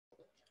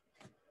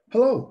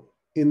Hello.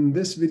 In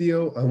this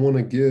video, I want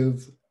to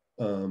give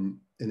an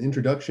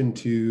introduction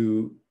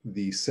to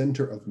the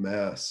center of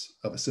mass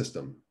of a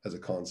system as a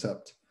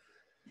concept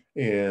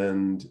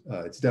and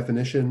its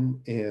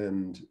definition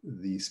and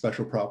the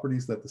special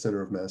properties that the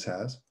center of mass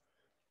has.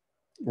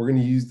 We're going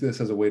to use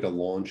this as a way to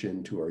launch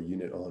into our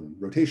unit on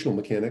rotational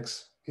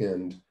mechanics,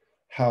 and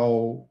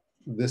how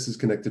this is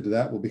connected to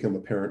that will become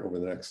apparent over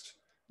the next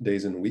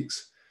days and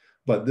weeks.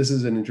 But this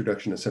is an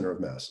introduction to center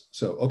of mass.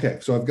 So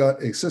I've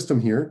got a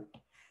system here.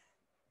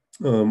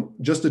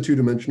 Just a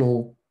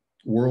two-dimensional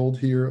world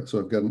here. So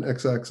I've got an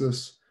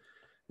x-axis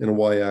and a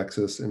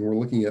y-axis, and we're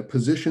looking at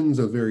positions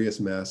of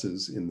various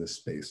masses in this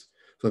space.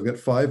 So I've got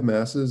 5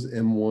 masses,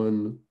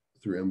 m1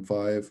 through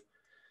m5,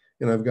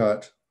 and I've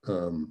got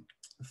 5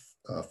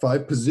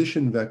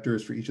 position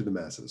vectors for each of the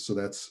masses. So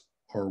that's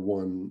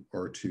r1,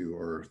 r2,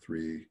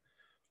 r3,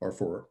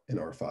 r4, and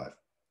r5.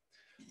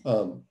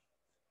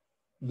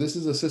 This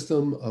is a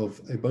system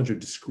of a bunch of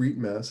discrete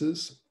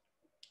masses,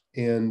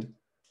 and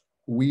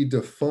we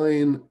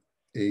define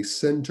a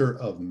center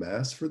of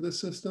mass for this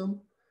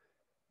system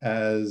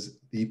as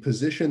the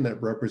position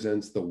that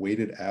represents the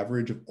weighted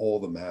average of all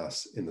the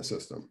mass in the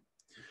system.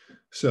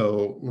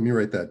 So let me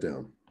write that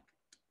down.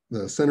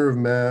 The center of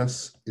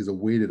mass is a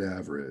weighted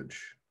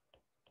average.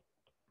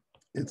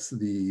 It's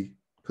the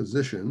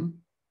position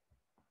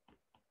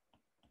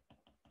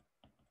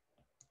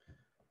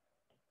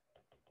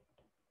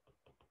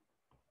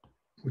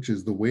which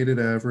is the weighted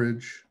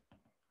average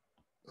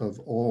of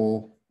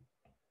all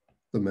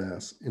the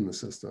mass in the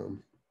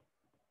system.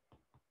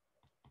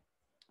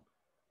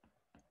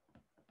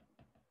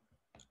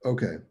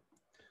 Okay,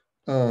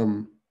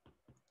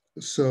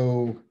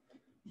 so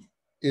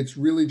it's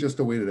really just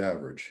a weighted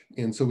average.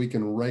 And so we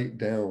can write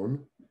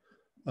down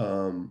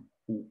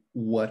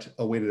what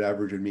a weighted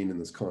average would mean in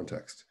this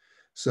context.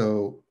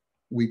 So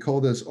we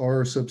call this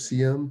R sub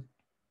Cm,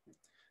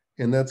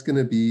 and that's going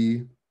to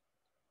be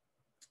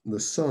the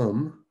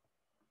sum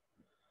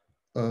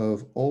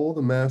of all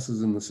the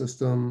masses in the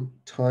system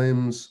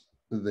times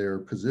their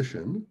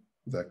position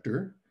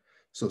vector,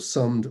 so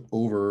summed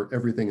over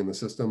everything in the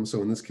system.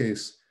 So in this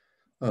case,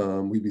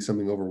 we'd be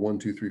summing over 1,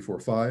 2, 3, 4,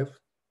 5,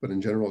 but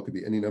in general, it could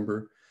be any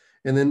number,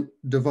 and then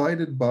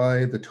divided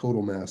by the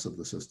total mass of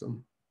the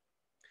system.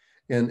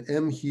 And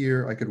m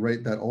here, I could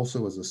write that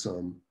also as a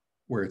sum,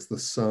 where it's the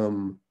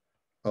sum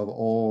of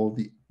all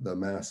the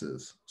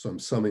masses. So I'm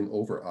summing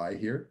over I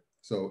here.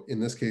 So in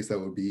this case, that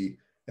would be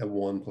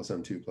m1 plus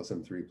m2 plus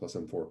m3 plus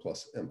m4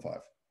 plus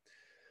m5.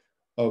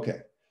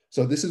 Okay,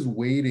 so this is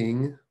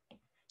weighting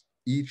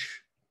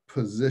each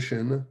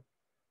position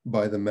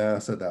by the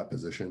mass at that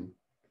position,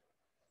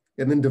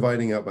 and then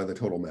dividing out by the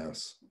total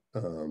mass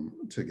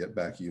to get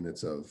back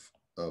units of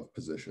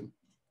position.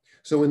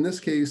 So in this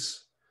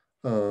case,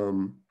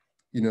 where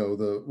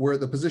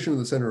the position of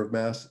the center of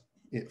mass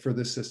for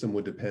this system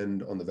would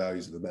depend on the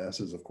values of the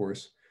masses, of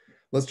course.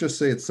 Let's just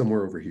say it's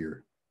somewhere over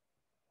here.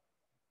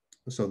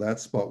 So that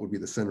spot would be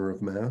the center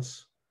of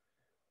mass.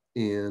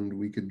 And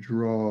we could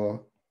draw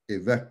a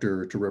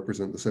vector to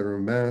represent the center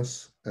of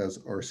mass as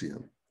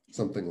RCM,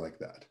 something like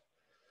that.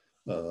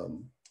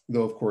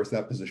 Though, of course,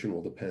 that position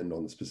will depend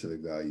on the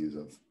specific values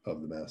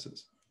of the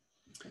masses.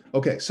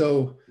 Okay,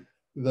 so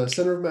the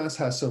center of mass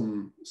has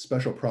some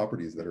special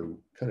properties that are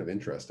kind of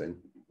interesting.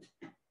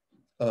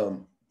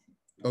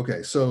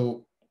 Okay,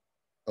 so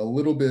a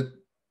little bit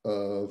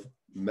of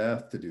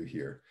math to do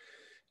here.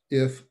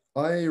 If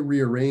I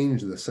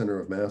rearrange the center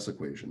of mass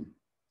equation,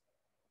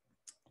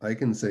 I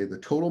can say the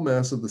total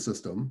mass of the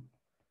system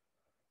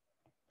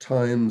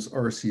times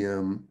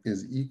RCM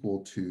is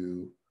equal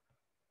to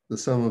the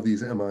sum of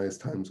these MIs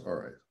times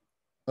RIs,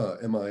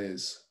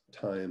 MIs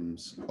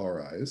times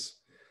RIs.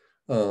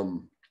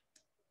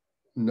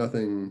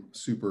 Nothing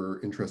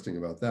super interesting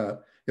about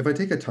that. If I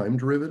take a time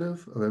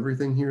derivative of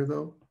everything here,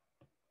 though,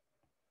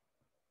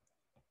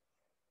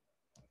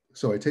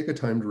 so I take a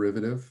time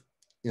derivative,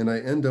 and I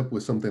end up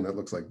with something that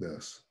looks like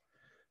this.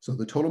 So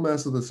the total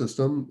mass of the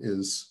system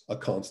is a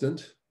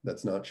constant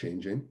that's not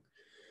changing.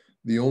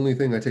 The only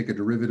thing I take a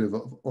derivative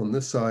of on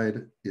this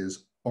side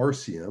is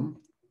RCM.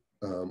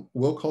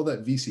 We'll call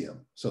that VCM.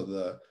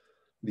 So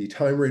the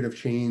time rate of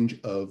change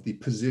of the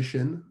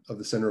position of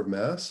the center of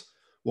mass,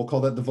 we'll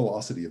call that the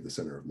velocity of the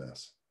center of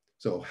mass.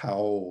 So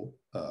how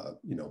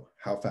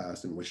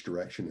fast and which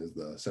direction is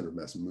the center of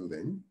mass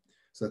moving?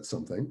 So that's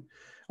something.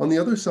 On the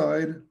other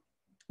side,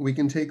 we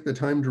can take the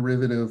time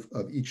derivative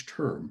of each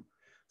term.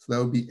 So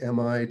that would be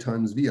MI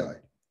times VI.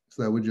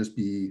 So that would just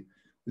be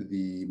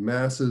the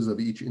masses of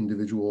each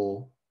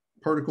individual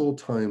particle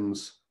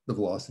times the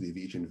velocity of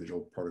each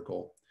individual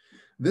particle.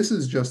 This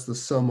is just the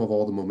sum of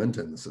all the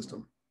momenta in the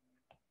system.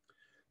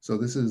 So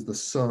this is the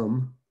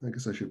sum. I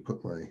guess I should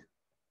put my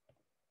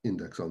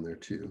index on there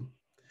too.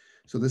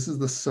 So this is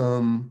the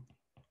sum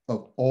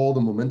of all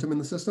the momentum in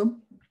the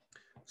system.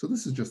 So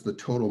this is just the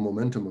total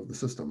momentum of the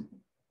system.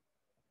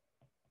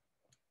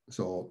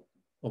 So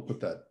I'll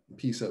put that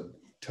piece of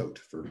tote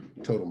for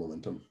total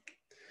momentum.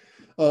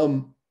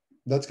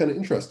 That's kind of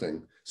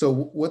interesting. So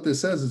what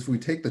this says is if we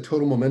take the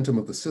total momentum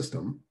of the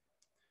system,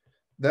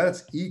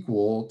 that's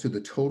equal to the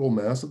total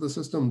mass of the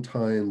system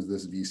times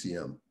this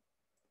VCM.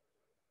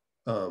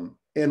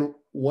 And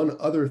one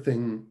other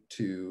thing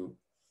to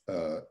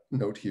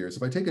note here is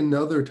if I take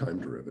another time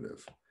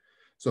derivative,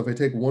 so if I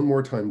take one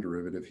more time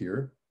derivative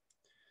here,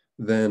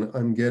 then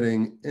I'm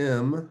getting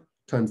m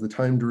times the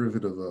time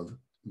derivative of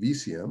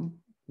VCM,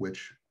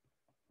 which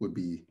would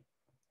be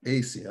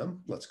ACM,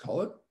 let's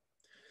call it,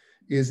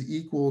 is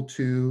equal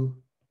to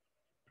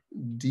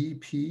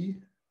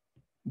dp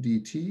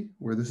dt,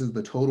 where this is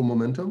the total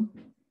momentum.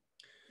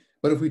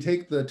 But if we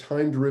take the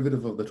time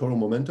derivative of the total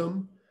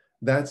momentum,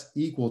 that's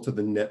equal to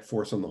the net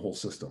force on the whole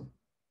system.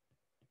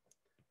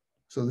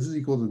 So this is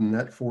equal to the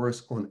net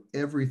force on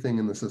everything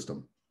in the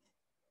system.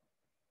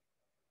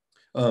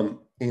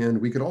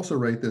 And we could also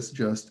write this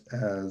just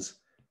as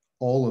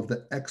all of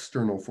the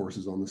external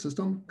forces on the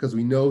system, because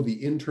we know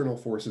the internal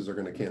forces are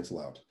going to cancel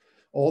out.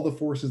 All the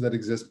forces that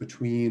exist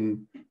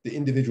between the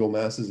individual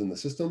masses in the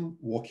system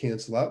will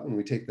cancel out when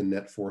we take the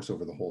net force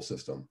over the whole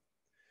system.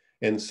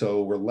 And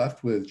so we're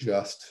left with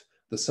just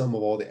the sum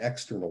of all the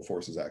external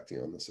forces acting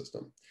on the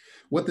system.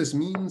 What this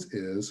means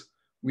is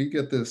we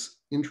get this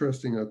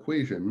interesting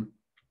equation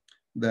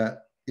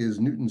that is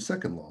Newton's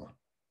second law,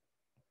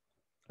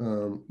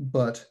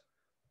 but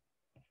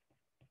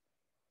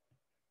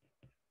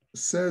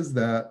says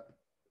that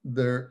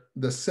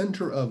the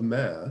center of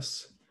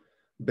mass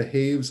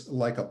behaves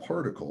like a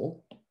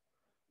particle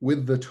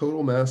with the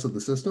total mass of the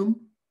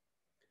system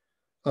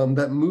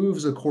that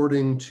moves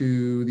according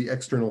to the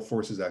external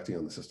forces acting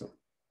on the system.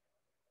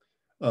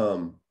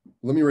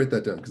 Let me write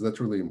that down because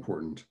that's really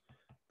important.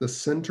 The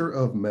center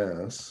of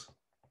mass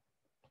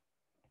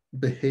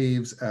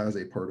behaves as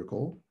a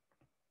particle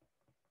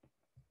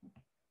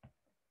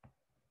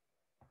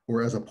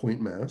or as a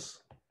point mass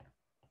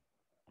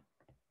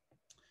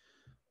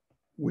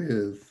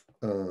with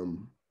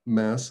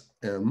mass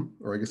m,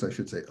 or I guess I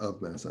should say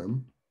of mass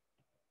m,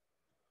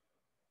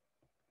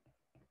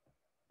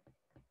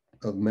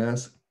 of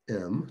mass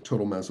m,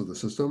 total mass of the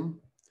system,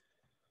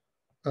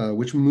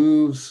 which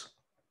moves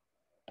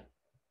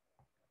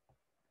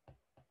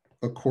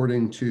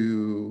according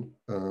to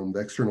the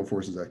external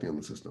forces acting on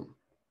the system.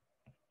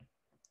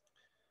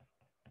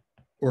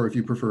 Or if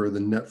you prefer, the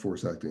net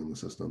force acting on the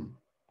system.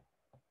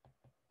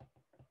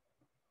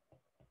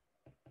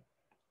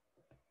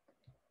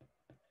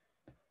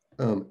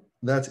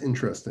 That's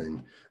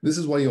interesting. This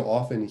is why you'll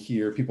often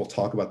hear people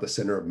talk about the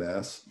center of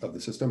mass of the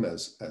system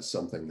as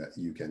something that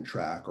you can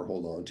track or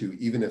hold on to,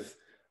 even if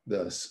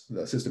the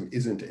system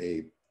isn't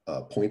a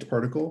point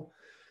particle.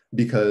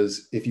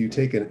 Because if you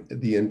take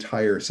the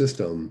entire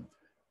system,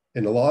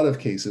 in a lot of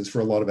cases,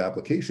 for a lot of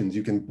applications,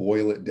 you can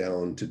boil it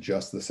down to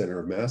just the center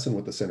of mass and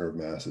what the center of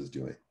mass is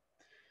doing,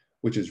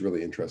 which is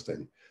really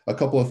interesting. A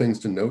couple of things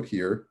to note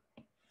here.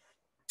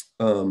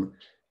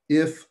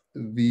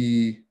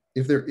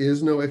 If there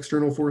is no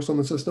external force on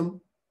the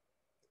system,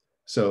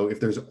 so if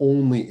there's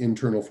only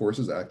internal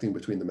forces acting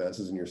between the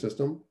masses in your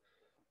system,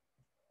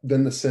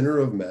 then the center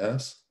of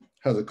mass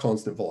has a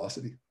constant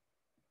velocity.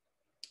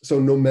 So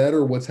no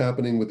matter what's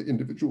happening with the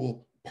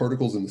individual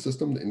particles in the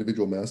system, the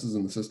individual masses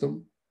in the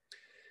system,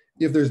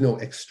 if there's no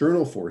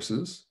external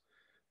forces,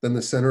 then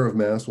the center of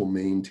mass will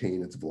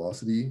maintain its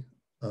velocity,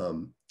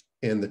 and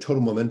the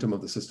total momentum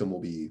of the system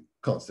will be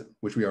constant,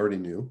 which we already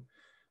knew.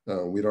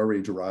 We'd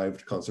already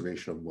derived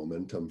conservation of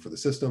momentum for the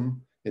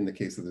system in the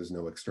case that there's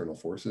no external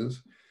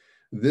forces.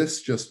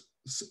 This just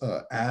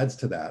adds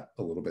to that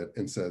a little bit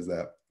and says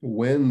that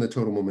when the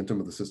total momentum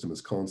of the system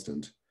is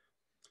constant,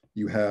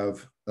 you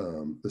have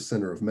the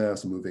center of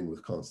mass moving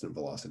with constant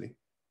velocity.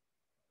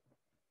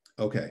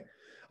 Okay,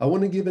 I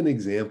want to give an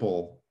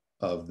example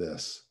of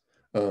this.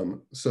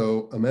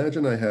 So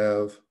imagine I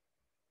have,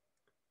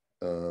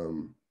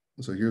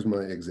 so here's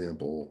my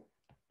example.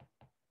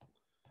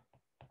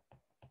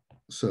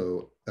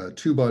 So a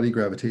two-body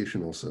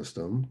gravitational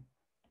system.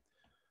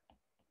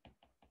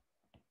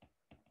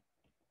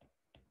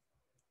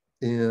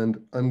 And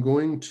I'm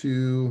going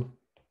to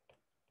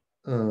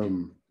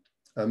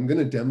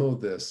demo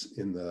this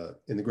in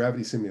the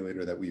gravity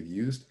simulator that we've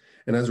used.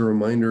 And as a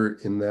reminder,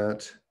 in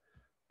that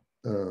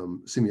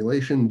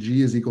simulation,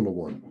 G is equal to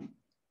 1.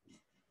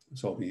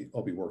 So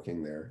I'll be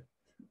working there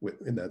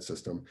in that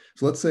system.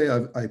 So let's say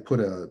I put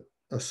a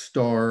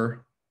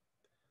star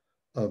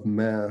of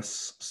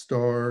mass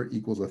star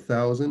equals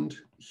 1,000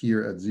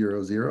 here at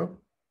 0, 0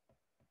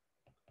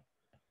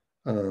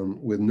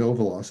 with no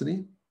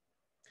velocity.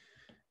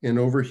 And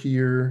over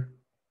here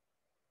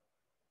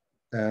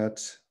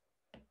at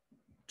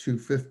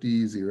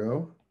 250,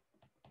 0,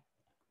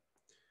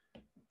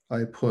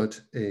 I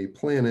put a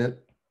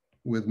planet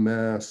with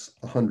mass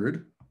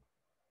 100,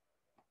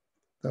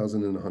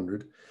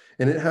 1,100,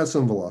 and it has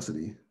some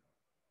velocity.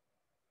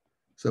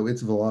 So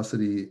its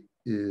velocity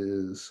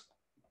is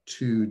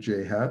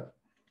 2j hat,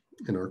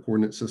 and our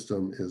coordinate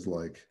system is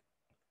like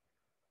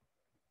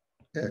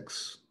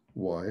x,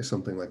 y,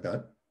 something like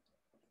that.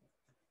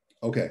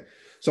 Okay,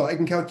 so I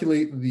can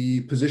calculate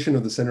the position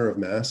of the center of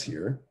mass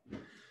here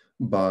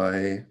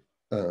by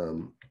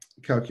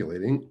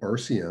calculating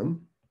RCM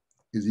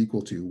is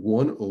equal to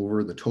 1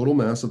 over the total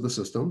mass of the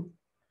system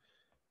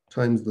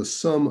times the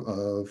sum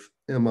of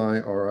mi,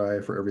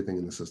 ri for everything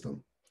in the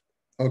system.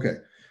 Okay,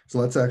 so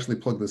let's actually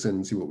plug this in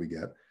and see what we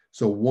get.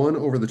 So 1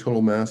 over the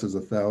total mass is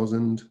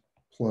 1,000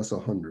 plus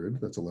 100,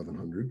 that's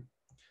 1,100,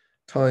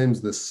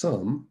 times the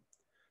sum.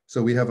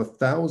 So we have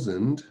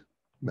 1,000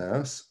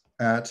 mass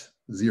at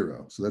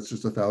 0. So that's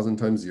just 1,000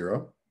 times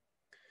 0,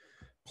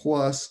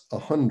 plus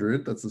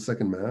 100, that's the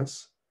second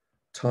mass,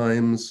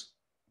 times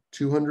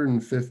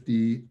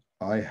 250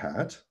 I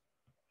hat.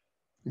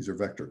 These are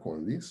vector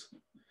quantities.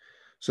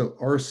 So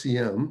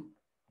RCM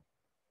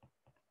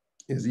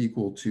is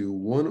equal to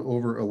 1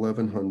 over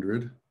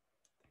 1,100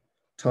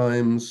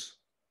 times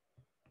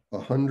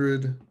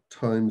 100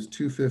 times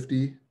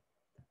 250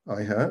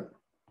 I hat.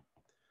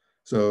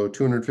 So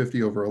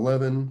 250 over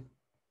 11.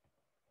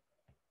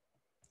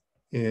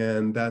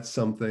 And that's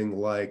something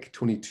like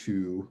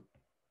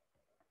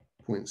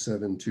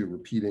 22.72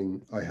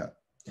 repeating I hat.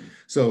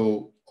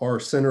 So our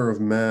center of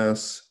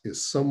mass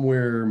is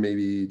somewhere,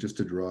 maybe just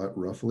to draw it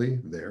roughly,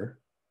 there.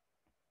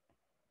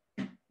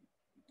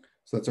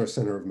 So that's our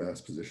center of mass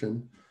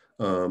position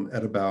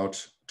at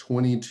about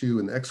 22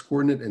 in the x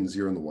coordinate and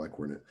 0 in the y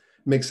coordinate.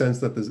 It makes sense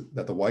that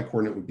the y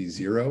coordinate would be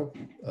 0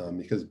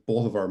 because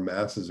both of our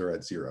masses are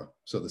at 0.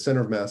 So the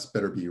center of mass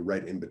better be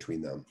right in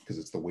between them because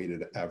it's the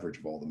weighted average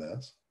of all the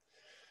mass.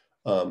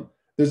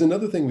 There's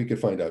another thing we could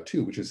find out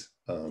too, which is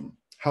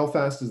how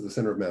fast is the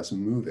center of mass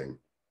moving?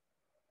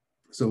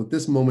 So at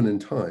this moment in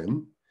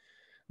time,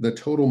 the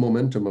total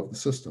momentum of the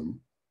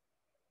system,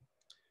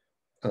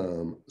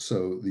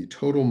 so the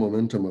total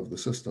momentum of the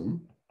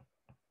system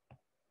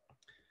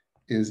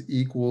is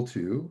equal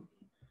to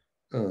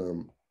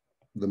the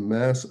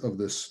mass of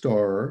the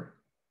star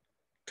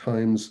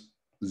times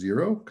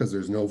 0, because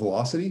there's no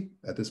velocity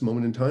at this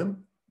moment in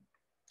time,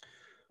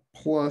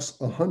 plus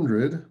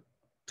 100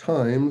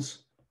 times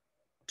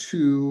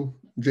 2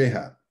 j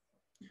hat.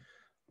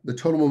 The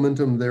total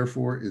momentum,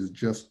 therefore, is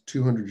just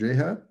 200 j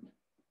hat.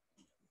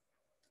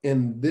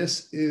 And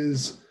this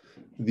is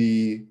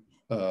the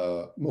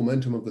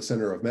momentum of the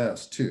center of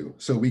mass, too.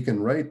 So we can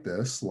write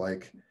this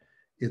like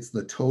it's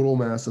the total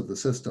mass of the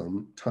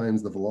system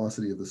times the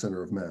velocity of the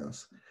center of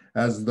mass,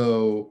 as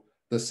though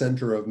the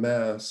center of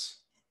mass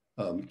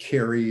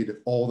carried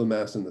all the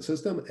mass in the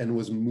system and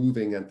was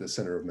moving at the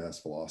center of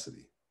mass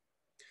velocity.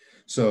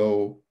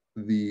 So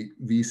the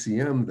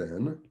VCM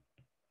then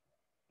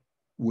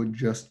would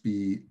just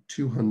be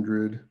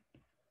 200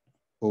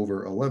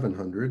 over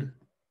 1,100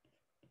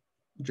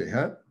 j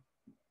hat.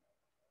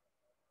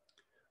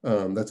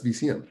 That's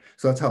VCM.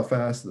 So that's how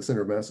fast the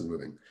center of mass is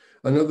moving.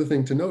 Another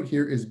thing to note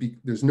here is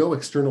there's no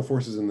external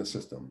forces in the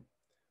system.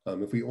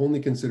 If we only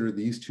consider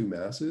these two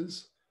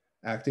masses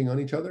acting on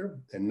each other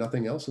and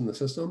nothing else in the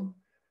system,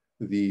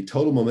 the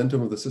total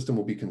momentum of the system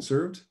will be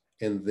conserved,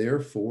 and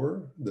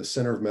therefore the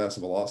center of mass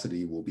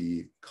velocity will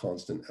be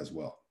constant as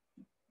well.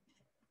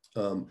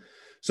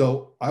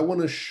 So I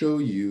want to show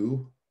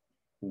you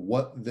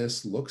what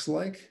this looks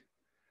like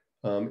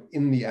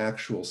in the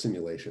actual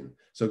simulation.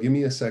 So give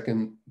me a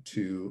second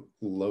to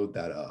load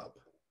that up.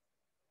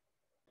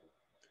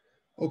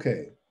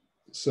 Okay,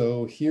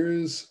 so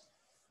here's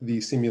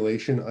the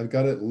simulation. I've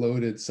got it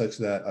loaded such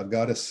that I've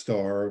got a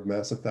star,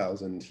 mass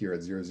 1,000 here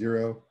at 0,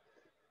 0.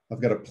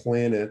 I've got a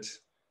planet,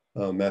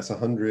 mass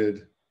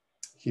 100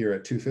 here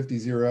at 250,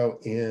 0,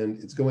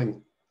 and it's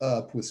going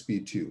up with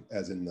speed 2,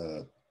 as in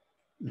the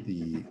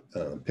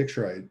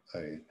picture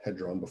I had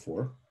drawn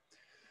before.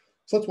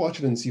 So let's watch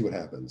it and see what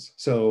happens.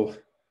 So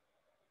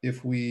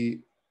if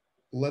we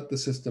let the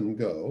system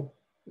go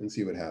and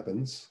see what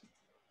happens.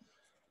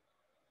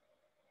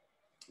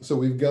 So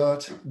we've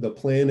got the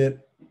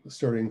planet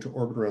starting to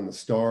orbit around the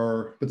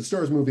star, but the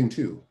star is moving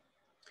too.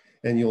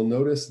 And you'll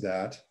notice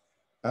that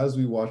as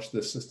we watch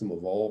this system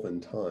evolve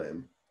in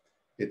time,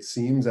 it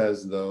seems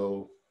as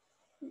though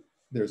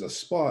there's a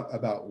spot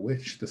about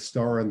which the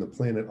star and the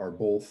planet are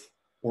both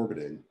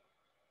orbiting.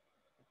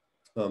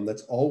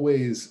 That's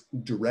always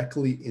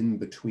directly in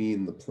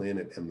between the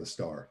planet and the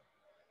star.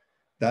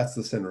 That's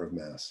the center of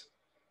mass.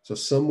 So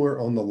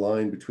somewhere on the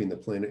line between the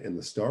planet and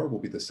the star will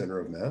be the center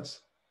of mass.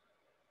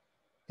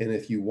 And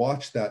if you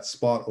watch that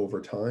spot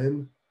over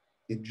time,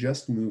 it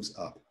just moves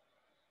up.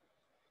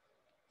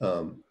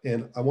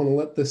 And I want to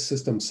let this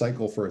system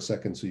cycle for a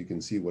second so you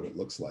can see what it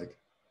looks like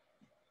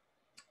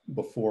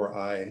before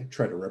I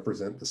try to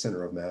represent the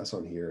center of mass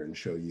on here and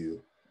show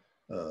you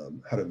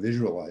how to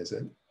visualize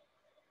it.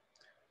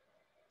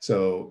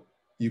 So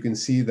you can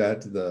see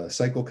that the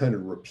cycle kind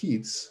of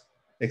repeats,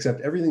 except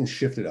everything's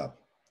shifted up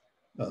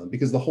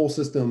because the whole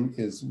system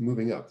is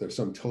moving up. There's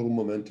some total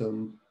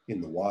momentum in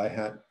the y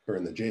hat or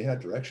in the j hat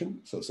direction.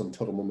 So some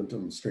total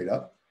momentum straight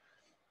up.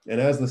 And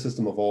as the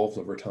system evolves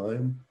over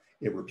time,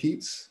 it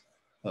repeats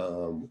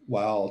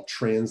while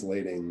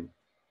translating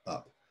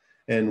up.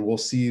 And we'll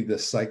see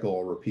this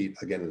cycle repeat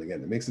again and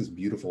again. It makes this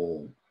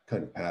beautiful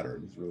kind of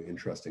pattern. It's a really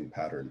interesting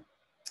pattern.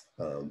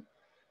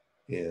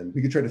 And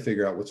we could try to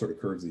figure out what sort of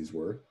curves these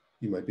were.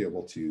 You might be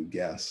able to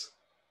guess.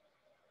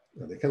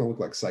 They kind of look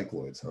like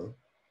cycloids,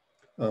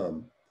 huh?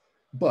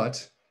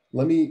 But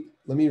let me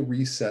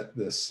reset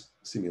this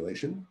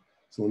simulation.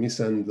 So let me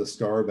send the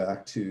star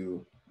back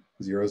to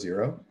 0,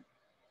 0,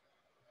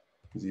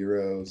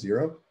 0,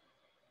 0.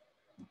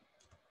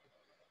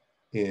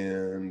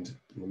 And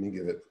let me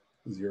give it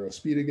 0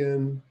 speed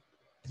again,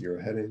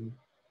 0 heading.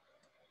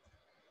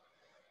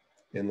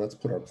 And let's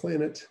put our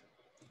planet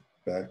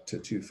back to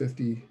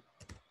 250,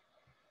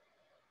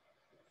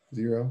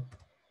 0.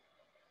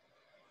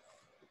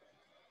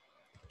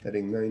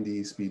 Heading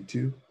 90, speed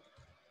 2.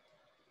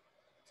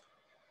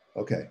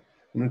 Okay,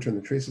 I'm going to turn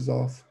the traces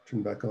off,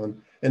 turn back on.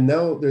 And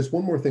now there's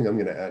one more thing I'm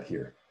going to add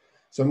here.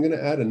 So I'm going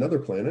to add another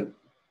planet.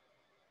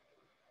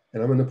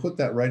 And I'm going to put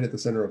that right at the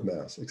center of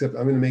mass, except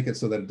I'm going to make it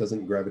so that it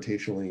doesn't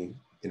gravitationally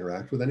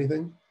interact with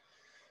anything.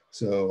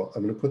 So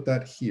I'm going to put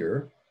that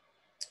here.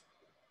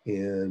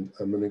 And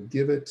I'm going to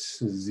give it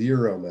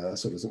 0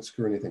 mass so it doesn't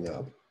screw anything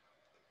up.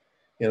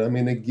 And I'm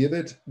going to give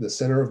it the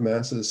center of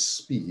mass's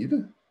speed,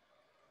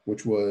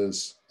 which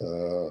was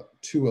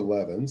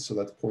 211. So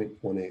that's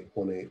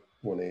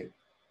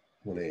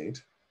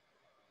 0.18181818,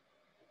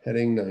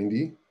 heading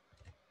 90. And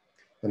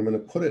I'm going to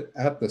put it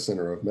at the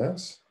center of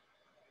mass.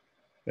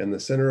 And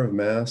the center of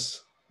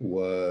mass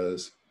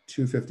was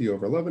 250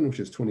 over 11, which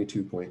is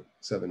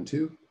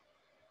 22.72.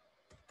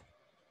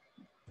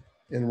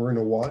 And we're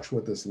going to watch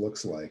what this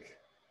looks like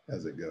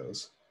as it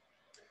goes.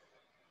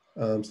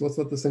 So let's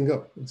let this thing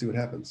go and see what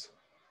happens.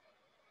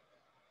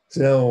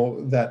 So now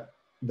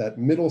that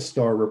middle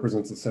star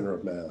represents the center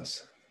of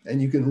mass.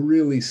 And you can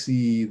really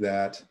see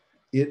that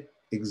it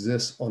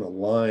exists on a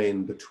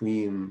line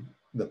between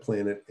the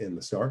planet and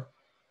the star.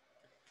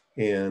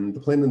 And the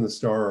planet and the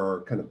star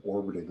are kind of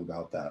orbiting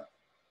about that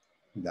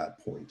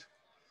point.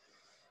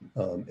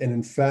 And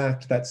in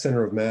fact, that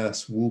center of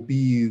mass will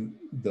be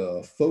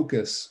the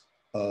focus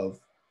of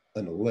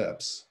an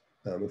ellipse.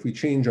 If we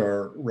change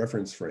our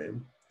reference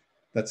frame,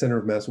 that center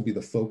of mass will be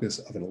the focus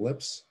of an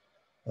ellipse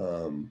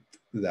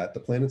that the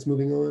planet's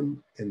moving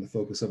on, and the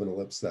focus of an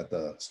ellipse that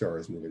the star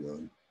is moving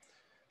on.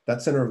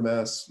 That center of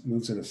mass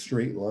moves in a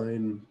straight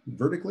line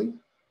vertically,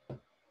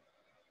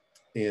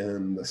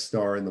 and the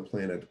star and the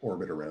planet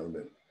orbit around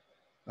it,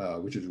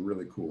 which is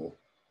really cool.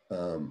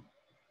 And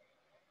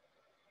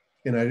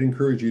I'd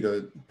encourage you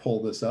to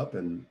pull this up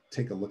and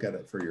take a look at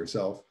it for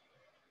yourself.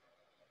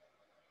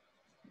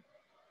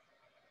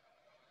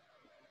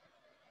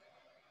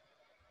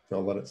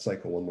 I'll let it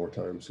cycle one more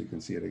time so you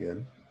can see it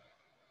again.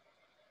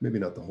 Maybe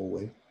not the whole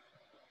way.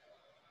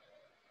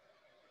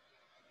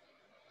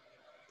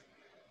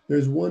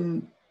 There's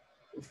one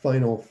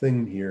final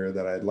thing here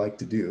that I'd like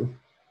to do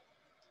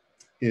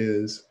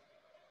is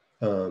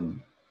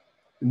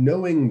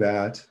knowing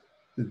that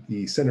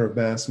the center of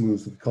mass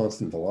moves with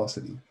constant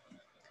velocity,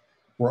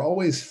 we're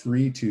always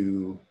free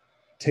to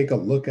take a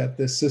look at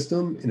this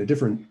system in a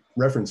different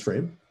reference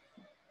frame.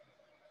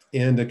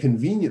 And a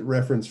convenient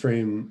reference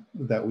frame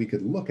that we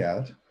could look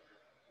at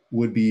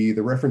would be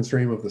the reference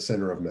frame of the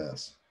center of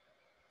mass.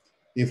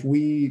 If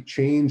we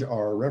change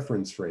our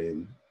reference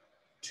frame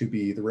to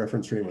be the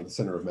reference frame of the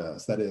center of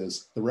mass, that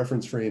is, the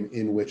reference frame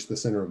in which the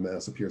center of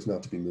mass appears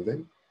not to be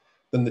moving,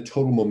 then the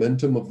total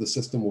momentum of the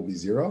system will be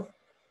 0.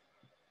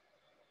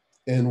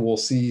 And we'll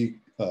see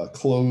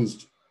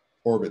closed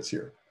orbits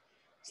here.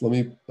 So let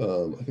me,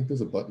 I think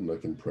there's a button I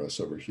can press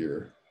over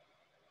here.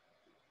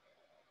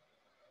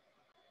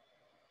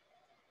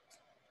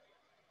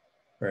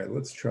 All right,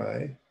 let's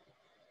try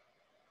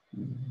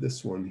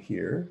this one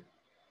here.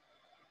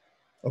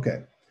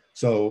 Okay,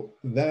 so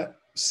that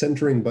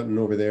centering button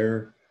over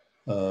there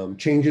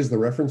changes the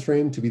reference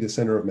frame to be the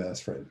center of mass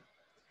frame.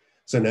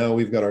 So now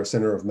we've got our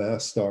center of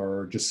mass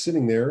star just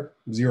sitting there,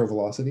 0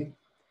 velocity.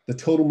 The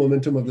total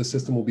momentum of the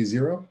system will be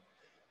 0.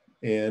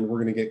 And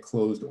we're going to get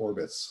closed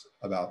orbits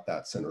about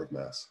that center of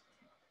mass.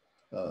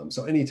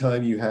 So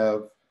anytime you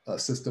have a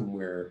system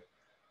where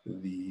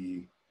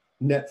the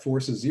net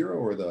force is 0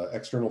 or the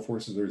external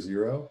forces are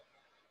 0,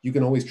 you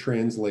can always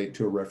translate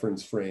to a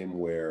reference frame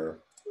where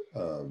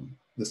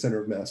the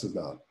center of mass is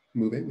not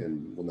moving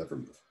and will never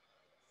move.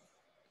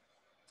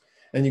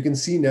 And you can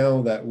see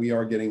now that we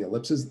are getting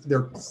ellipses.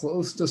 They're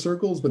close to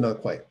circles, but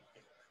not quite.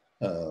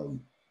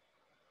 And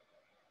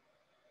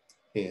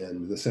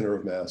the center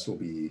of mass will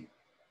be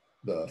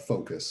the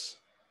focus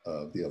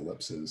of the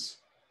ellipses,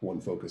 one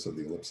focus of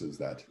the ellipses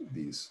that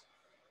these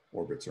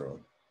orbits are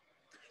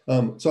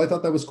on. So I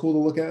thought that was cool to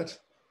look at.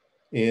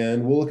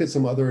 And we'll look at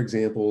some other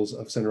examples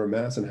of center of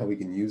mass and how we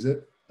can use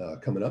it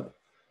coming up.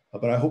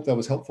 But I hope that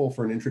was helpful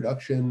for an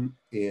introduction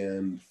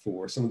and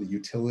for some of the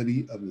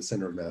utility of the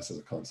center of mass as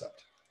a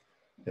concept.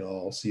 And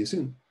I'll see you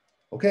soon.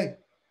 Okay,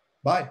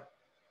 bye.